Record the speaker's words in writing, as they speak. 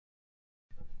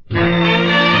Is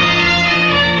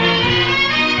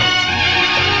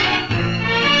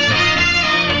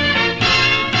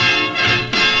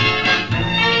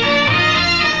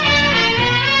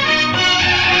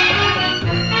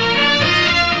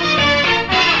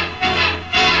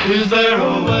there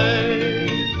a way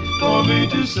for me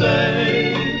to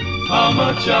say how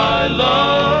much I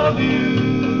love you?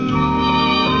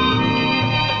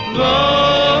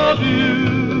 Love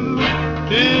you.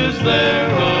 Is there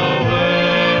a way?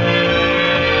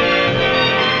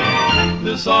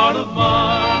 This heart of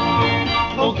mine,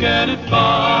 oh, can it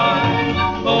find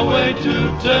a way to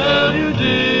tell you,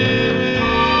 dear,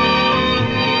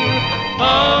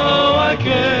 how I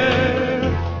care?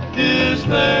 Is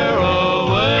there a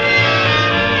way?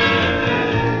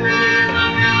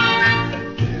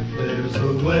 If there's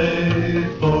a way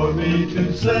for me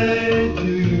to say to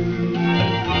you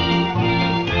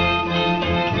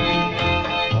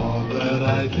all that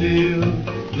I feel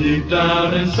deep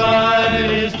down inside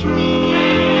is true,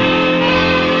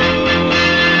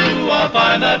 I'll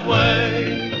find that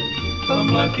way. Some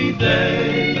lucky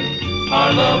day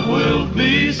our love will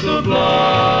be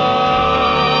sublime.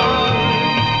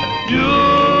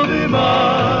 You'll be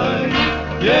mine,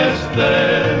 yes,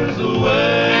 there's a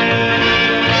way.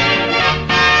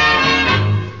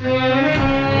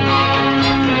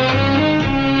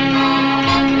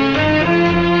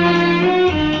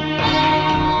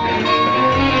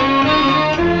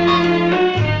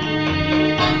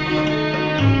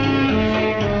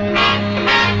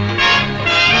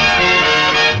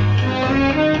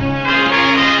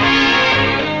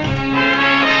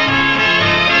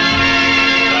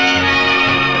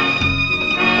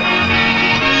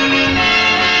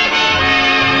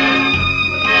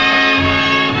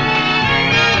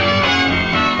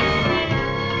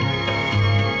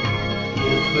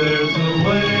 There's a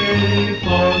way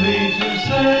for me to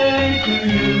say to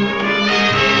you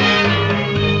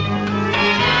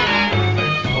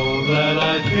all that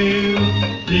I feel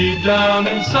deep down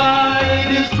inside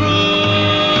is true.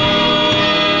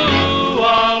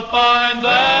 I'll find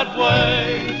that way.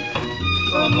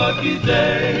 Some lucky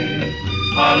day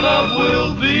our love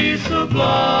will be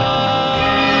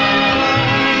sublime.